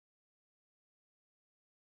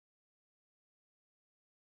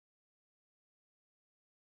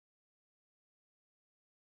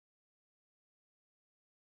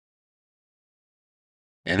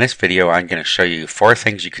In this video, I'm going to show you 4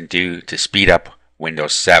 things you can do to speed up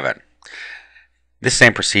Windows 7. This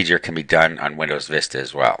same procedure can be done on Windows Vista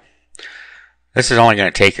as well. This is only going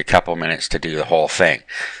to take a couple minutes to do the whole thing.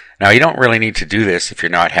 Now, you don't really need to do this if you're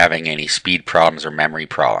not having any speed problems or memory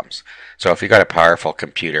problems. So if you've got a powerful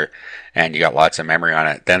computer and you got lots of memory on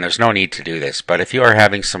it, then there's no need to do this. But if you are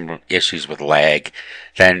having some issues with lag,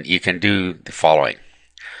 then you can do the following.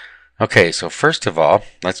 Okay, so first of all,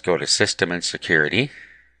 let's go to System and Security.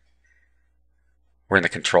 We're in the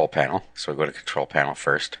Control Panel, so we'll go to Control Panel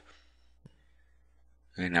first.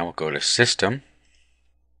 And now we'll go to System.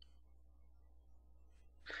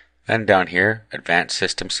 Then down here, Advanced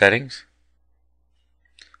System Settings.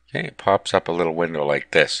 Okay, it pops up a little window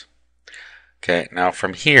like this. Okay, now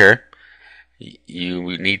from here,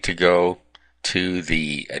 you need to go to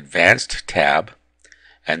the Advanced tab,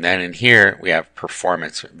 and then in here we have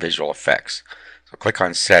Performance Visual Effects. So click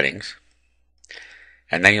on Settings,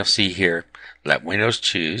 and then you'll see here, let Windows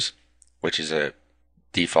choose, which is a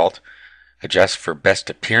default, adjust for best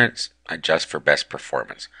appearance, adjust for best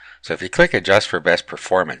performance. So if you click adjust for best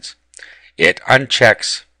performance, it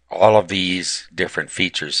unchecks all of these different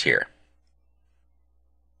features here.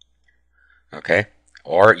 Okay,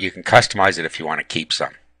 or you can customize it if you want to keep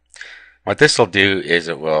some. What this will do is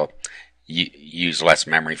it will use less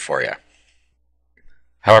memory for you.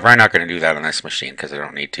 However, I'm not going to do that on this machine because I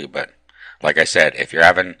don't need to, but like I said, if you're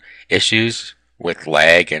having issues with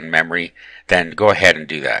lag and memory, then go ahead and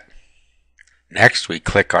do that. Next, we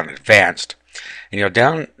click on Advanced, and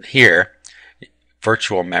down here,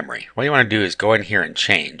 Virtual Memory. What you want to do is go in here and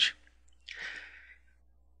change.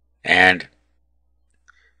 And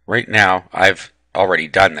right now, I've already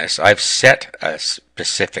done this. I've set a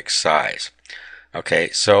specific size. Okay,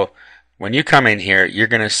 so when you come in here, you're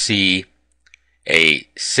going to see a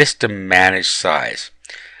system managed size.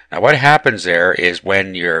 Now what happens there is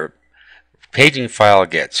when your paging file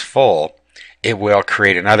gets full, it will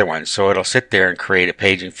create another one. So it'll sit there and create a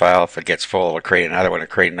paging file. If it gets full, it'll create another one and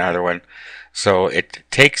create another one. So it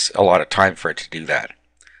takes a lot of time for it to do that.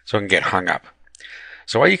 So it can get hung up.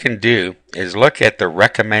 So what you can do is look at the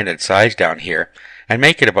recommended size down here and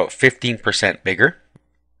make it about 15% bigger.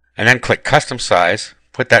 And then click Custom Size,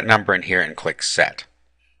 put that number in here and click Set.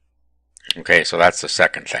 Okay, so that's the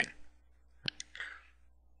second thing.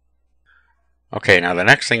 Okay, now the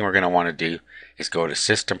next thing we're going to want to do is go to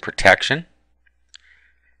System Protection.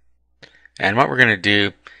 And what we're going to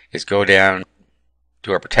do is go down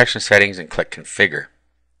to our protection settings and click Configure.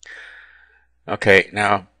 Okay,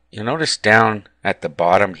 now you'll notice down at the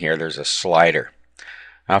bottom here there's a slider.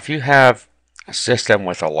 Now if you have a system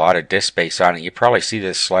with a lot of disk space on it, you probably see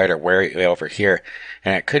this slider way over here,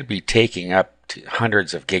 and it could be taking up to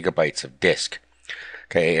hundreds of gigabytes of disk.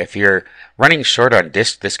 Okay, if you're running short on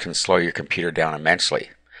disk, this can slow your computer down immensely.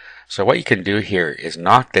 So what you can do here is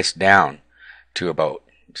knock this down to about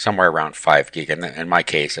somewhere around 5 gig. In my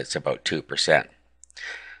case, it's about 2%.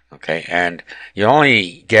 Okay, and you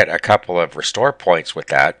only get a couple of restore points with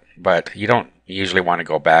that, but you don't usually want to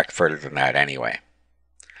go back further than that anyway.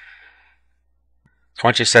 So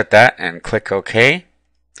once you set that and click OK,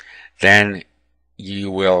 then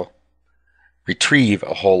you will retrieve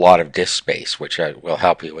a whole lot of disk space, which will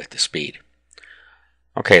help you with the speed.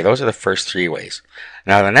 Okay, those are the first 3 ways.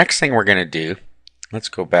 Now the next thing we're going to do, let's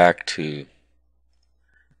go back to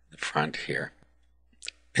the front here.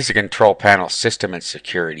 This is a Control Panel System and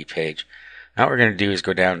Security page. Now what we're going to do is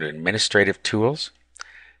go down to Administrative Tools,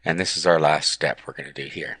 and this is our last step we're going to do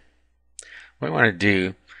here. What we want to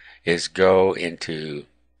do is go into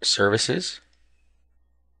Services,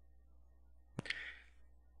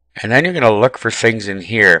 and then you're going to look for things in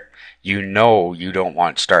here you don't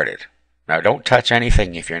want started. Now don't touch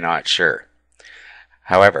anything if you're not sure.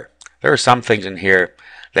 However, there are some things in here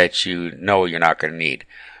that you're not going to need.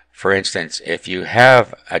 For instance, if you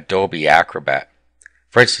have Adobe Acrobat,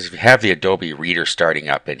 for instance, if you have the Adobe Reader starting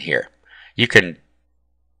up in here, you can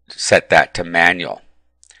set that to manual.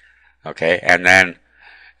 Okay, and then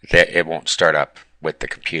it won't start up with the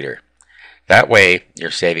computer. That way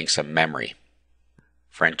you're saving some memory.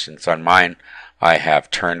 For instance, on mine, I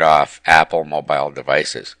have turned off Apple mobile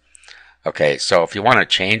devices. Okay, so if you want to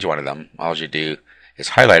change one of them, all you do is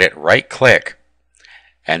highlight it, right click,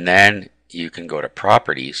 and then you can go to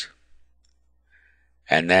Properties,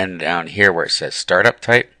 and then down here where it says Startup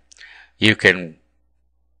Type, you can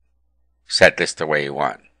set this the way you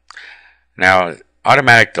want. Now,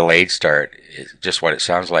 automatic delayed start is just what it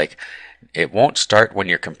sounds like. It won't start when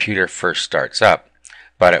your computer first starts up,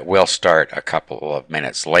 but it will start a couple of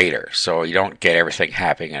minutes later, so you don't get everything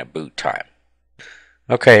happening at boot time.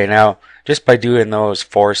 Okay, now Just by doing those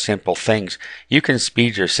 4 simple things, you can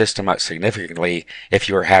speed your system up significantly if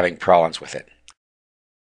you are having problems with it.